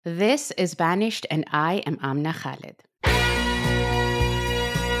This is Banished, and I am Amna Khalid.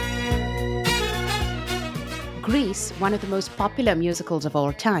 Grease, one of the most popular musicals of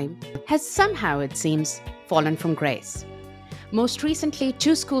all time, has somehow, it seems, fallen from grace. Most recently,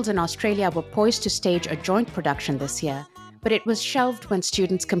 two schools in Australia were poised to stage a joint production this year, but it was shelved when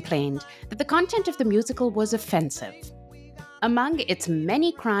students complained that the content of the musical was offensive. Among its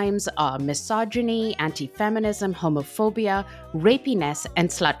many crimes are misogyny, anti-feminism, homophobia, rapiness, and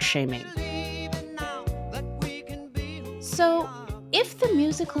slut-shaming. So, if the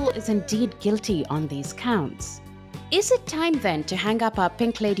musical is indeed guilty on these counts, is it time then to hang up our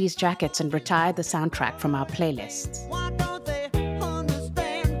Pink Ladies jackets and retire the soundtrack from our playlists?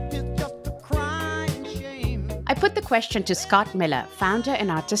 I put the question to Scott Miller, founder and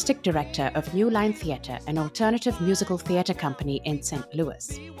artistic director of New Line Theatre, an alternative musical theatre company in St.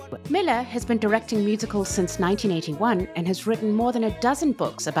 Louis. Miller has been directing musicals since 1981 and has written more than a dozen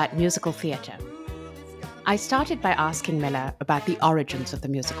books about musical theatre. I started by asking Miller about the origins of the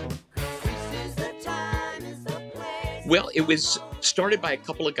musical. Well, it was started by a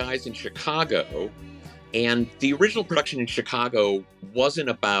couple of guys in Chicago, and the original production in Chicago wasn't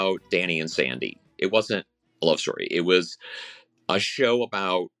about Danny and Sandy. It wasn't a love story. It was a show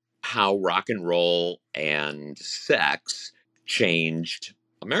about how rock and roll and sex changed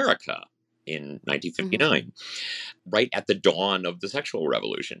America in 1959, right at the dawn of the sexual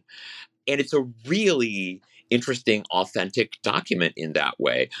revolution. And it's a really interesting, authentic document in that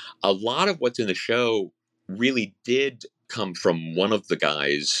way. A lot of what's in the show really did come from one of the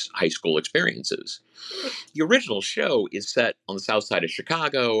guys' high school experiences. The original show is set on the south side of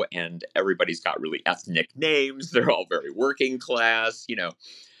Chicago, and everybody's got really ethnic names. They're all very working class,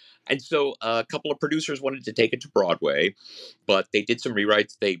 And so a couple of producers wanted to take it to Broadway, but they did some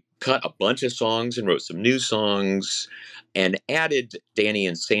rewrites. They cut a bunch of songs and wrote some new songs and added Danny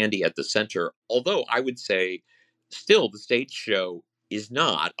and Sandy at the center. Although I would say still the stage show is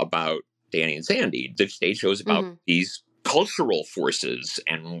not about Danny and Sandy. The stage show is about these cultural forces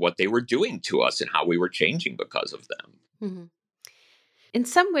and what they were doing to us and how we were changing because of them. In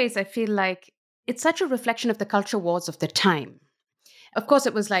some ways, I feel like it's such a reflection of the culture wars of the time. Of course,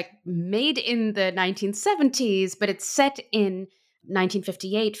 it was made in the 1970s, but it's set in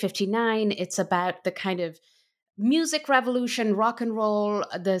 1958, 59. It's about the kind of music revolution, rock and roll,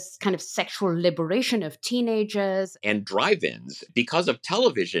 this kind of sexual liberation of teenagers. And drive-ins. Because of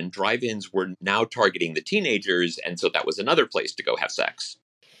television, drive-ins were now targeting the teenagers, and so that was another place to go have sex.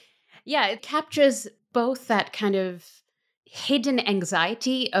 Yeah, it captures both that kind of hidden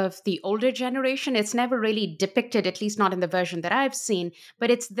anxiety of the older generation. It's never really depicted, at least not in the version that I've seen, but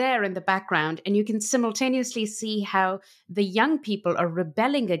it's there in the background. And you can simultaneously see how the young people are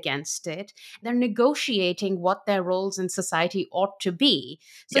rebelling against it. They're negotiating what their roles in society ought to be.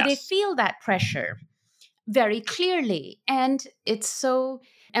 So They feel that pressure very clearly. And it's so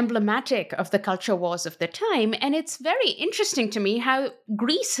emblematic of the culture wars of the time. And it's very interesting to me how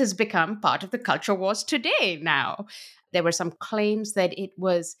Grease has become part of the culture wars today now. There were some claims that it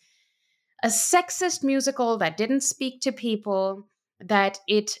was a sexist musical that didn't speak to people, that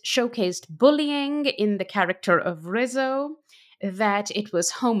it showcased bullying in the character of Rizzo, that it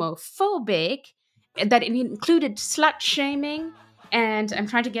was homophobic, that it included slut shaming. And I'm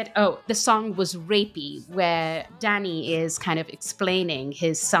trying to the song was rapey, where Danny is kind of explaining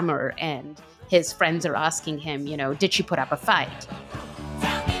his summer and his friends are asking him, did she put up a fight?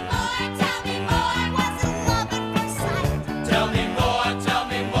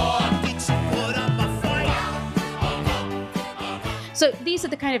 So these are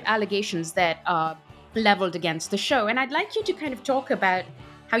the kind of allegations that are leveled against the show. And I'd like you to kind of talk about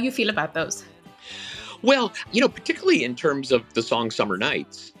how you feel about those. Well, particularly in terms of the song Summer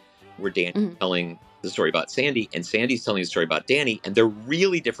Nights, where Danny's telling the story about Sandy and Sandy's telling the story about Danny, and they're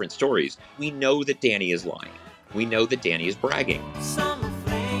really different stories. We know that Danny is lying. We know that Danny is bragging.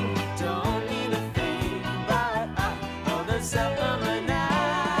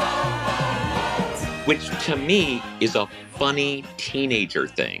 Which to me is a funny teenager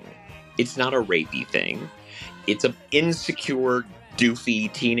thing. It's not a rapey thing. It's an insecure,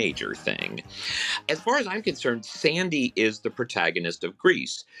 doofy teenager thing. As far as I'm concerned, Sandy is the protagonist of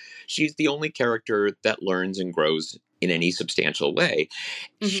Grease. She's the only character that learns and grows in any substantial way.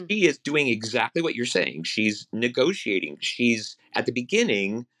 She is doing exactly what you're saying. She's negotiating. She's, at the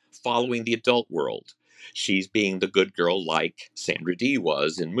beginning, following the adult world. She's being the good girl like Sandra Dee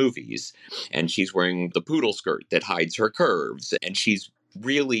was in movies. And she's wearing the poodle skirt that hides her curves. And she's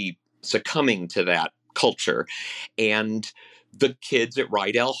really succumbing to that culture. And the kids at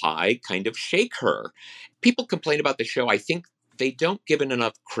Rydell High kind of shake her. People complain about the show. I think they don't give it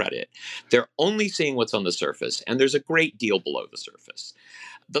enough credit. They're only seeing what's on the surface, and there's a great deal below the surface.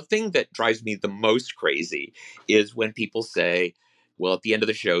 The thing that drives me the most crazy is when people say, well, at the end of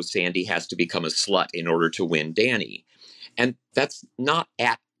the show, Sandy has to become a slut in order to win Danny. And that's not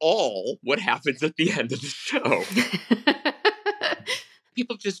at all what happens at the end of the show.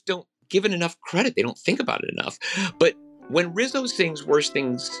 People just don't give it enough credit. They don't think about it enough. But when Rizzo sings Worst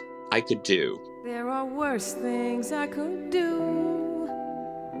Things I Could Do, there are worse things I could do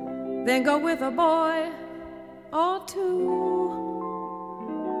than go with a boy or two.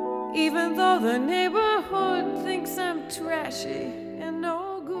 Even though the neighborhood thinks I'm trashy and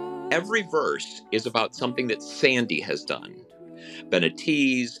no good. Every verse is about something that Sandy has done. Been a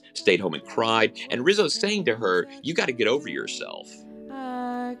tease, stayed home and cried, and Rizzo's saying to her, you got to get over yourself.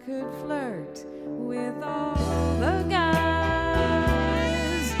 I could flirt with all the guys,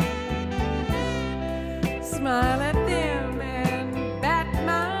 smile at them and bat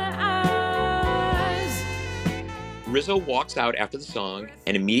my eyes. Rizzo walks out after the song,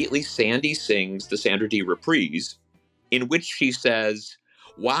 and immediately Sandy sings the Sandra Dee reprise, in which she says,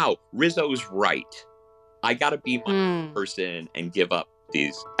 wow, Rizzo's right. I gotta be my person and give up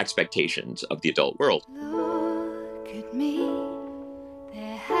these expectations of the adult world. Look at me,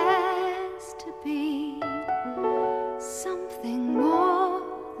 there has to be something more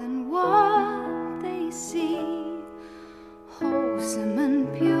than what they see. Wholesome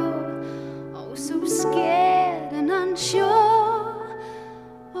and pure, oh so scared and unsure.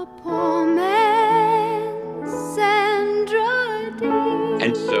 A poor man's Sandra Dee.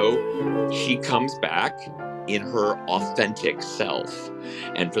 And so she comes back in her authentic self.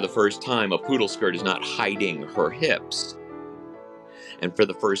 And for the first time, a poodle skirt is not hiding her hips. And for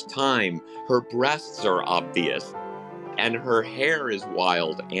the first time, her breasts are obvious. And her hair is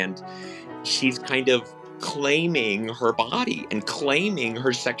wild. And she's kind of claiming her body and claiming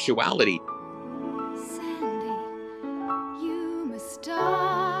her sexuality. Sandy, you must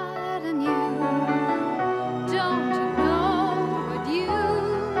start anew. Don't you know what you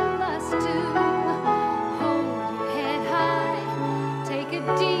must do? Hold your head high, take a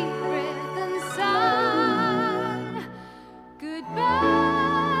deep breath and sigh.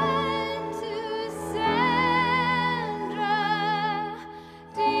 Goodbye to Sandra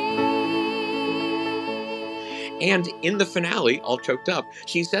Dee. And in the finale, all choked up,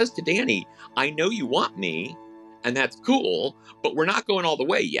 she says to Danny, I know you want me, and that's cool, but we're not going all the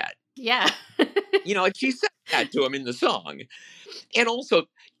way yet. Yeah. You know, and she said that to him in the song. And also,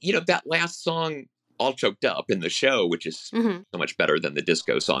 you know, that last song, All Choked Up, in the show, which is so much better than the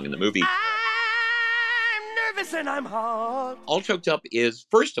disco song in the movie. I'm nervous and I'm hot. All Choked Up is,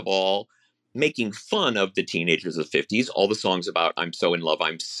 first of all, making fun of the teenagers of the 50s. All the songs about I'm so in love,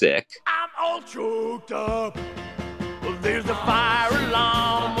 I'm sick. I'm all choked up. There's a fire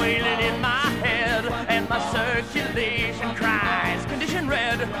alarm wailing in my head, and my circulation cries condition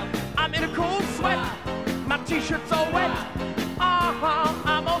red. I'm in a cold sweat, my t-shirt's all wet.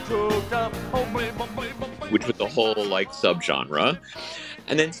 I'm all choked up. Oh, Which was the whole, like, subgenre.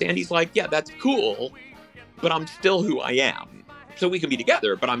 And then Sandy's like, yeah, that's cool, but I'm still who I am. So we can be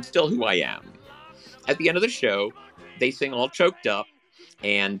together, but I'm still who I am. At the end of the show, they sing All Choked Up,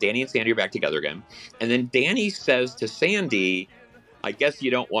 and Danny and Sandy are back together again. And then Danny says to Sandy, I guess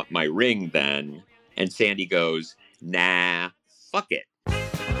you don't want my ring then. And Sandy goes, nah, fuck it.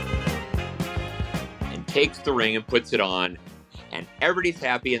 And takes the ring and puts it on, and everybody's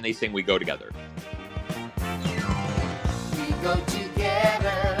happy, and they sing We Go Together. We go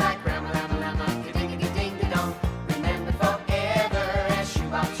together like Rama-Lama-Lama, ka-ding-a-ding-ding-dong. Remember forever as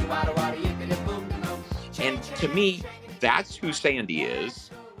shoo-wop-shoo-wada-wada, yippity-boom-boom. And to me, that's who Sandy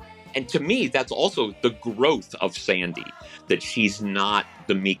is. And to me, that's also the growth of Sandy, that she's not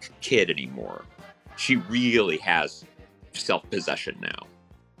the meek kid anymore. She really has self-possession now.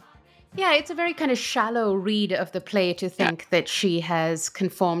 Yeah, it's a very kind of shallow read of the play to think that she has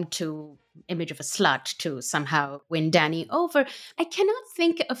conformed to image of a slut to somehow win Danny over. I cannot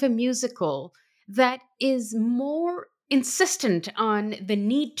think of a musical that is more insistent on the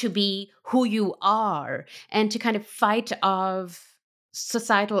need to be who you are and to kind of fight of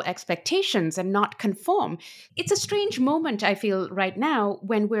societal expectations and not conform. It's a strange moment, I feel, right now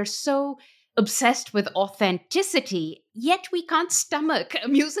when we're so obsessed with authenticity, yet we can't stomach a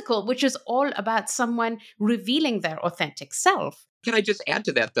musical which is all about someone revealing their authentic self. Can I just add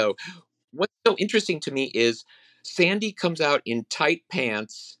to that, though? What's so interesting to me is Sandy comes out in tight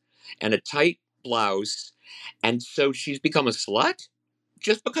pants and a tight blouse, and so she's become a slut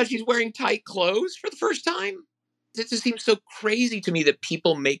just because she's wearing tight clothes for the first time? It just seems so crazy to me that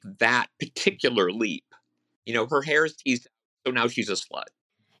people make that particular leap. You know, her hair is teased, So now she's a slut.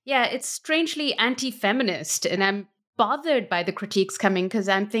 Yeah, it's strangely anti-feminist, and I'm bothered by the critiques coming because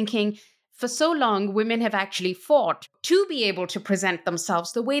I'm thinking for so long women have actually fought to be able to present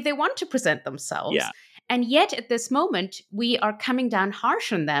themselves the way they want to present themselves. Yeah. And yet at this moment, we are coming down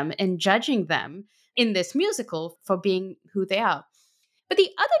harsh on them and judging them in this musical for being who they are. But the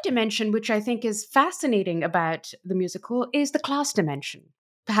other dimension, which I think is fascinating about the musical, is the class dimension.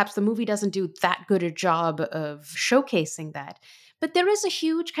 Perhaps the movie doesn't do that good a job of showcasing that. But there is a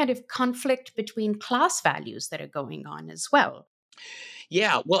huge kind of conflict between class values that are going on as well.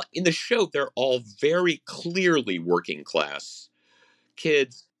 Yeah, well, in the show, they're all very clearly working class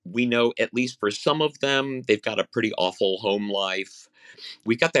kids. We know, at least for some of them, they've got a pretty awful home life.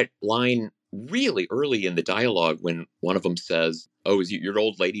 We got that line really early in the dialogue when one of them says, "Oh, is your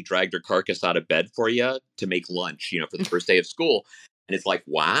old lady dragged her carcass out of bed for you to make lunch, for the first day of school?" And it's like,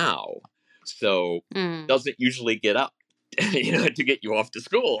 wow. So doesn't usually get up, to get you off to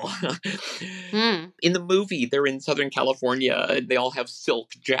school. In the movie, they're in Southern California and they all have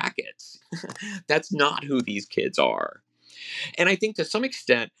silk jackets. That's not who these kids are. And I think to some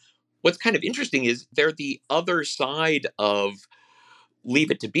extent, what's kind of interesting is they're the other side of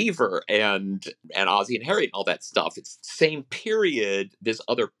Leave It to Beaver and Ozzie and Harriet and all that stuff. It's the same period, this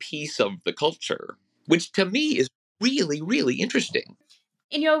other piece of the culture, which to me is really, really interesting.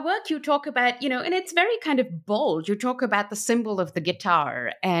 In your work, you talk about, and it's very kind of bold. You talk about the symbol of the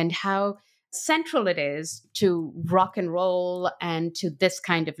guitar and how central it is to rock and roll and to this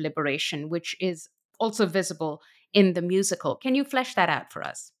kind of liberation, which is also visible in the musical. Can you flesh that out for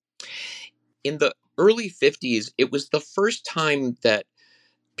us? In the early 50s, it was the first time that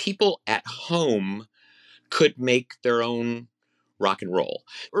people at home could make their own rock and roll.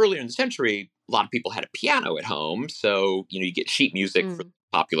 Earlier in the century, a lot of people had a piano at home. So, you get sheet music for the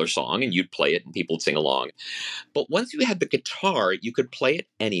popular song and you'd play it and people would sing along. But once you had the guitar, you could play it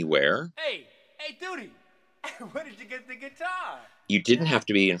anywhere. Hey, Duty, where did you get the guitar? You didn't have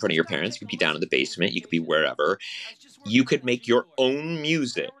to be in front of your parents. You could be down in the basement. You could be wherever. You could make your own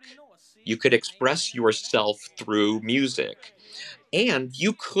music. You could express yourself through music. And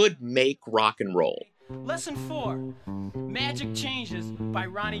you could make rock and roll. Lesson 4, Magic Changes by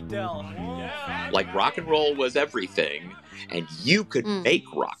Ronnie Dell. Like rock and roll was everything, and you could make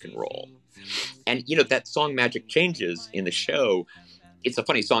rock and roll. And, that song Magic Changes in the show, it's a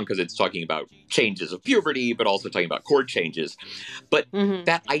funny song because it's talking about changes of puberty, but also talking about chord changes. But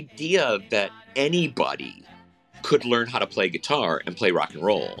that idea that anybody could learn how to play guitar and play rock and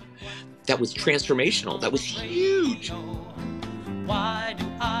roll, that was transformational. That was huge. Why do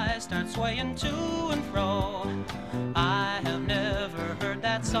I start swaying to and fro? I have never heard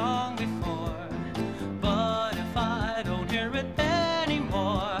that song before. But if I don't hear it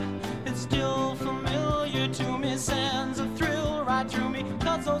anymore, it's still familiar to me, sends a thrill right through me.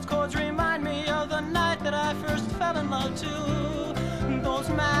 Cause those chords remind me of the night that I first fell in love to. Those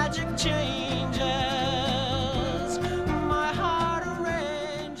magic changes, my heart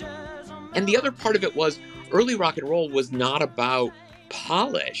arranges. And the other part of it was, early rock and roll was not about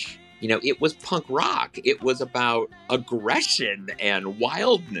polish. It was punk rock. It was about aggression and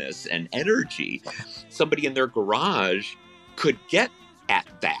wildness and energy. Somebody in their garage could get at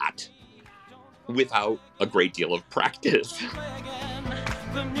that without a great deal of practice.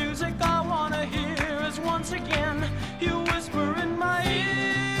 The music I want to hear is once again you whisper in my ear.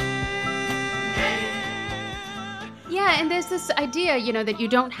 Yeah, and there's this idea, that you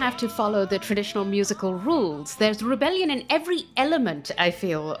don't have to follow the traditional musical rules. There's rebellion in every element, I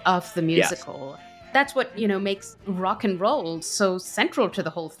feel, of the musical. Yes. That's what, makes rock and roll so central to the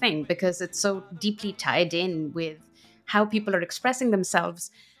whole thing, because it's so deeply tied in with how people are expressing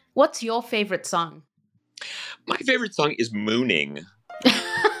themselves. What's your favorite song? My favorite song is Mooning.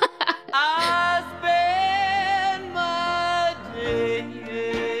 I spend my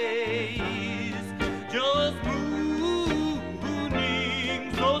days just mooning,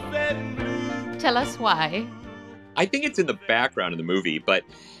 so sad and blue. Tell us why. I think it's in the background of the movie, but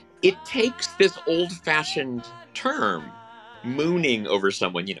it takes this old-fashioned term, mooning over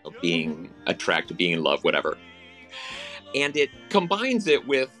someone, being attracted, being in love, whatever. And it combines it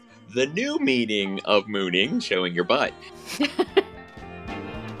with the new meaning of mooning, showing your butt.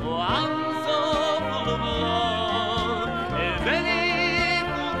 Oh, I'm so full of love, as any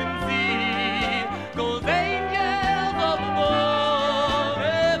fool can see. 'Cause angels up above,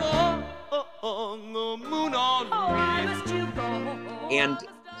 and on the moon on me. And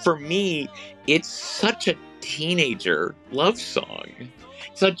for me, it's such a teenager love song.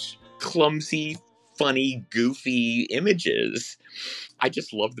 Such clumsy, funny, goofy images. I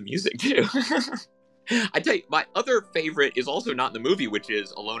just love the music too. I tell you, my other favorite is also not in the movie, which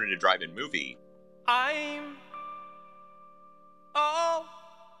is Alone in a Drive-In Movie. I'm all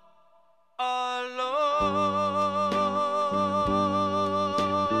alone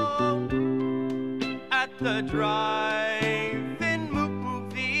at the drive-in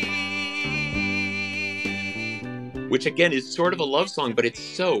movie. Which again is sort of a love song, but it's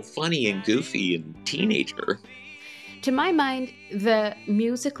so funny and goofy and teenager. To my mind, the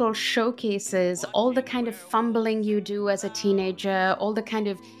musical showcases all the kind of fumbling you do as a teenager, all the kind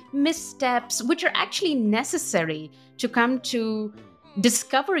of missteps, which are actually necessary to come to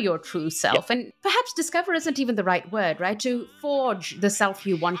discover your true self. And perhaps discover isn't even the right word, right? To forge the self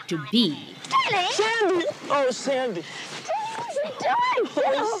you want to be. Sandy! Oh, Sandy. What's he doing?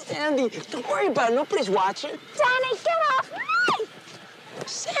 Oh, Sandy. Don't worry about it. Nobody's watching. Danny, get off me!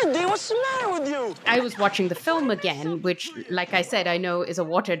 Sandy, what's the matter with you? I was watching the film again, which, like I said, I know is a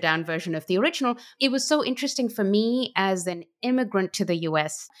watered down version of the original. It was so interesting for me as an immigrant to the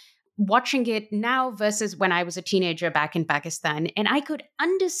US, watching it now versus when I was a teenager back in Pakistan. And I could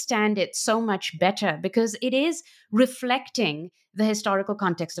understand it so much better because it is reflecting the historical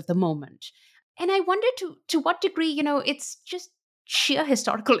context of the moment. And I wonder to what degree, it's just sheer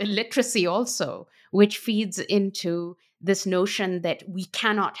historical illiteracy also, which feeds into this notion that we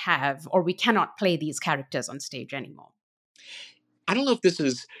cannot have or we cannot play these characters on stage anymore. I don't know if this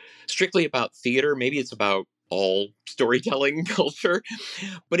is strictly about theater. Maybe it's about all storytelling culture,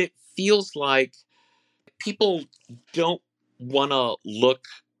 but it feels like people don't want to look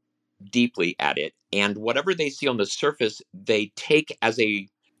deeply at it. And whatever they see on the surface, they take as a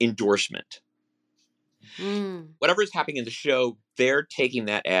endorsement. Whatever is happening in the show, they're taking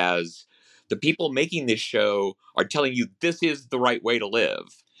that as the people making this show are telling you this is the right way to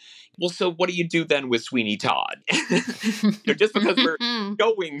live. Well, so what do you do then with Sweeney Todd? Just because we're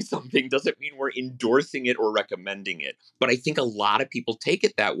showing something doesn't mean we're endorsing it or recommending it. But I think a lot of people take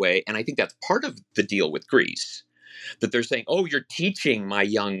it that way. And I think that's part of the deal with Grease. That they're saying, oh, you're teaching my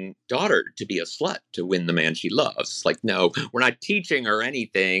young daughter to be a slut to win the man she loves. It's like, no, we're not teaching her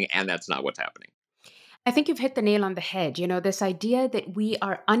anything. And that's not what's happening. I think you've hit the nail on the head. This idea that we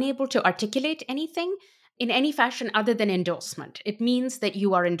are unable to articulate anything in any fashion other than endorsement. It means that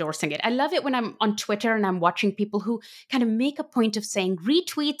you are endorsing it. I love it when I'm on Twitter and I'm watching people who kind of make a point of saying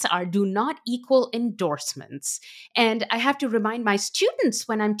retweets do not equal endorsements. And I have to remind my students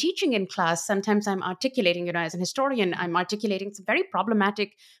when I'm teaching in class, sometimes I'm articulating, as an historian, I'm articulating some very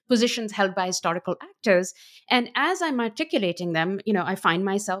problematic positions held by historical actors. And as I'm articulating them, I find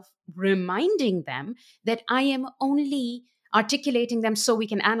myself reminding them that I am only articulating them so we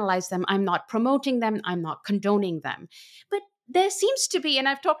can analyze them. I'm not promoting them. I'm not condoning them. But there seems to be, and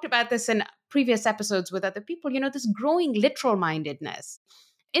I've talked about this in previous episodes with other people, this growing literal mindedness.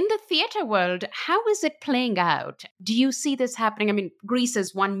 In the theater world, how is it playing out? Do you see this happening? I mean, Grease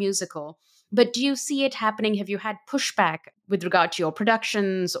is one musical, but do you see it happening? Have you had pushback with regard to your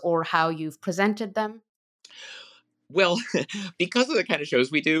productions or how you've presented them? Well, because of the kind of shows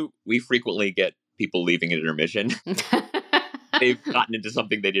we do, we frequently get people leaving at intermission. They've gotten into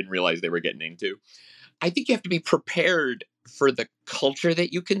something they didn't realize they were getting into. I think you have to be prepared for the culture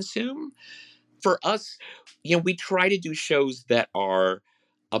that you consume. For us, we try to do shows that are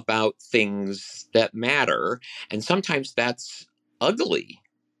about things that matter, and sometimes that's ugly.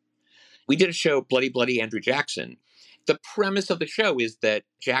 We did a show, Bloody Bloody Andrew Jackson. The premise of the show is that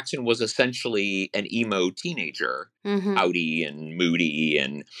Jackson was essentially an emo teenager, outy and moody,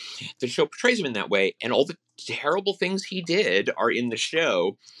 and the show portrays him in that way. And all the terrible things he did are in the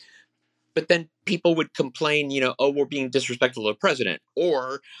show. But then people would complain, oh, we're being disrespectful to the president,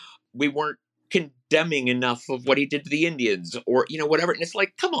 or we weren't condemning enough of what he did to the Indians, or, whatever. And it's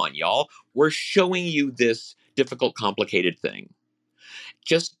like, come on, y'all. We're showing you this difficult, complicated thing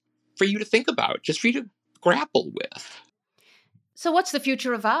just for you to think about, just for you to grapple with. So what's the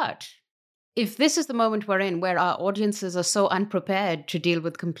future of art? If this is the moment we're in where our audiences are so unprepared to deal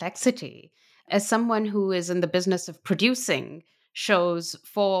with complexity, as someone who is in the business of producing shows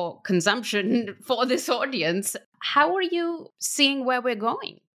for consumption for this audience, how are you seeing where we're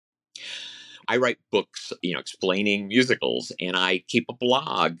going? I write books, explaining musicals, and I keep a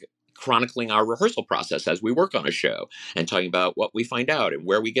blog chronicling our rehearsal process as we work on a show and talking about what we find out and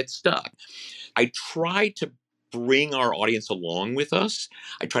where we get stuck. I try to bring our audience along with us.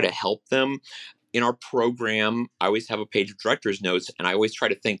 I try to help them. In our program, I always have a page of director's notes, and I always try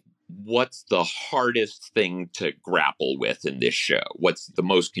to think, what's the hardest thing to grapple with in this show? What's the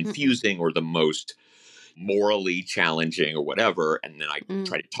most confusing or the most morally challenging or whatever? And then I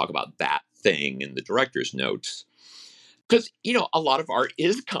try to talk about that thing in the director's notes. Because, a lot of art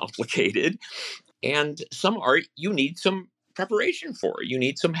is complicated. And some art you need some preparation for. You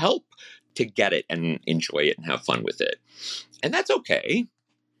need some help to get it and enjoy it and have fun with it. And that's okay.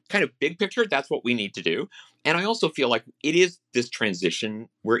 Kind of big picture, that's what we need to do. And I also feel like it is this transition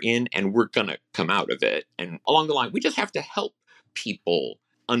we're in, and we're going to come out of it. And along the line, we just have to help people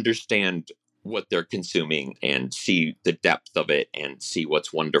understand what they're consuming and see the depth of it and see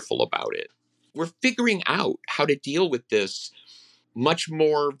what's wonderful about it. We're figuring out how to deal with this much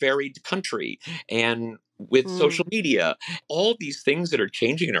more varied country and with social media, all these things that are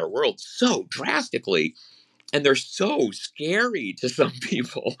changing in our world so drastically. And they're so scary to some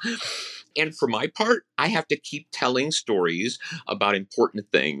people. And for my part, I have to keep telling stories about important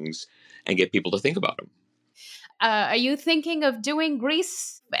things and get people to think about them. Are you thinking of doing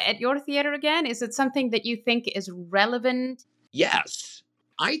Grease at your theater again? Is it something that you think is relevant? Yes.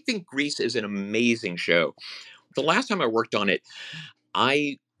 I think Grease is an amazing show. The last time I worked on it,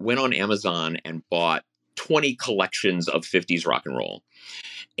 I went on Amazon and bought 20 collections of 50s rock and roll.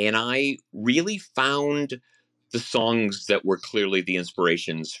 And I really found the songs that were clearly the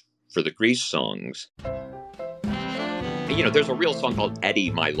inspirations for the Grease songs. You know, there's a real song called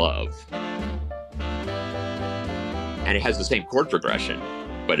Eddie, My Love. And it has the same chord progression,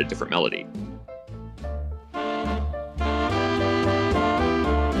 but a different melody.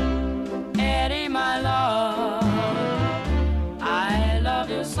 Eddie, my love, I love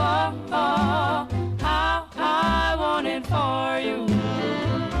you so. How I want it for you.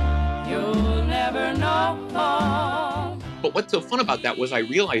 You'll never know. But what's so fun about that was I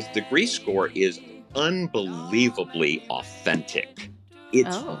realized the Grease score is unbelievably authentic.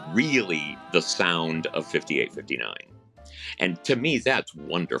 It's really the sound of 58, 59. And to me, that's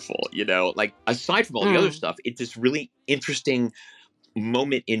wonderful. You know, like aside from all the other stuff, it's this really interesting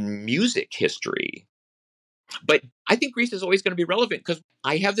moment in music history. But I think Grease is always going to be relevant because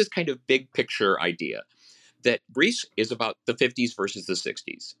I have this kind of big picture idea that Grease is about the 50s versus the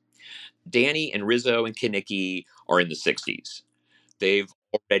 60s. Danny and Rizzo and Kenickie are in the 60s. They've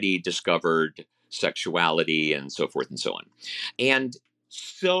already discovered sexuality and so forth and so on. And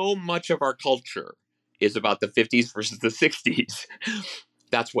so much of our culture is about the 50s versus the 60s.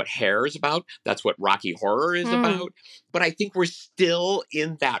 That's what Hair is about. That's what Rocky Horror is about. But I think we're still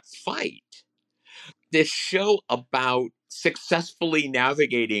in that fight. This show about successfully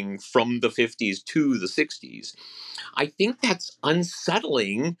navigating from the 50s to the 60s, I think that's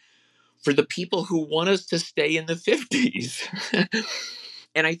unsettling for the people who want us to stay in the 50s.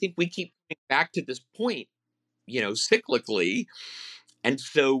 And I think we keep coming back to this point, you know, cyclically. And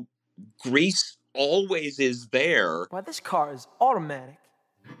so Grease always is there. Well, this car is automatic.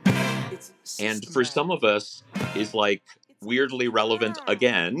 And for some of us is like weirdly relevant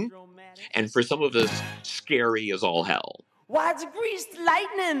again. And for some of us, scary as all hell. Why, it's greased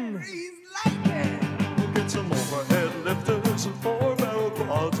lightning. Greased lightning. We'll get some overhead lifters and 4-barrel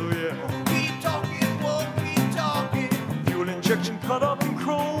quads, oh yeah. Keep talking, won't keep talking. Fuel injection cut up in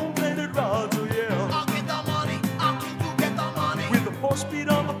chrome-plated rods, oh yeah. I'll get the money, I'll keep you get the money. With the 4-speed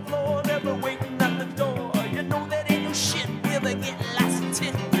on the floor, never waiting at the door. You know that ain't no shit, we'll be getting lots of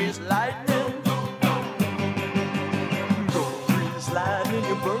tit. Greased lightning. Lightning,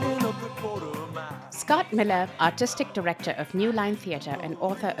 you're burning up the quarter mile. Scott Miller, Artistic Director of New Line Theatre and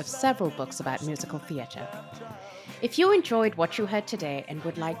author of several books about musical theatre. If you enjoyed what you heard today and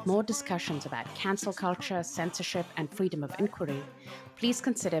would like more discussions about cancel culture, censorship, and freedom of inquiry, please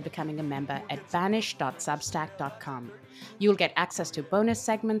consider becoming a member at banish.substack.com. You'll get access to bonus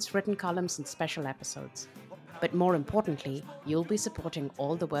segments, written columns, and special episodes. But more importantly, you'll be supporting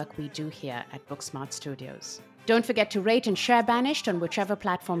all the work we do here at Booksmart Studios. Don't forget to rate and share Banished on whichever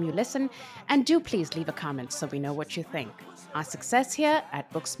platform you listen, and do please leave a comment so we know what you think. Our success here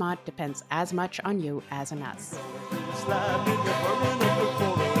at Booksmart depends as much on you as on us.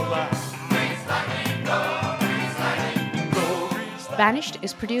 Banished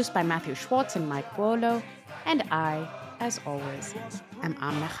is produced by Matthew Schwartz and Mike Wuolo, and I, as always, am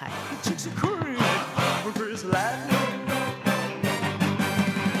Amna Chai.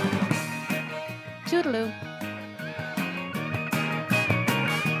 Toodaloo.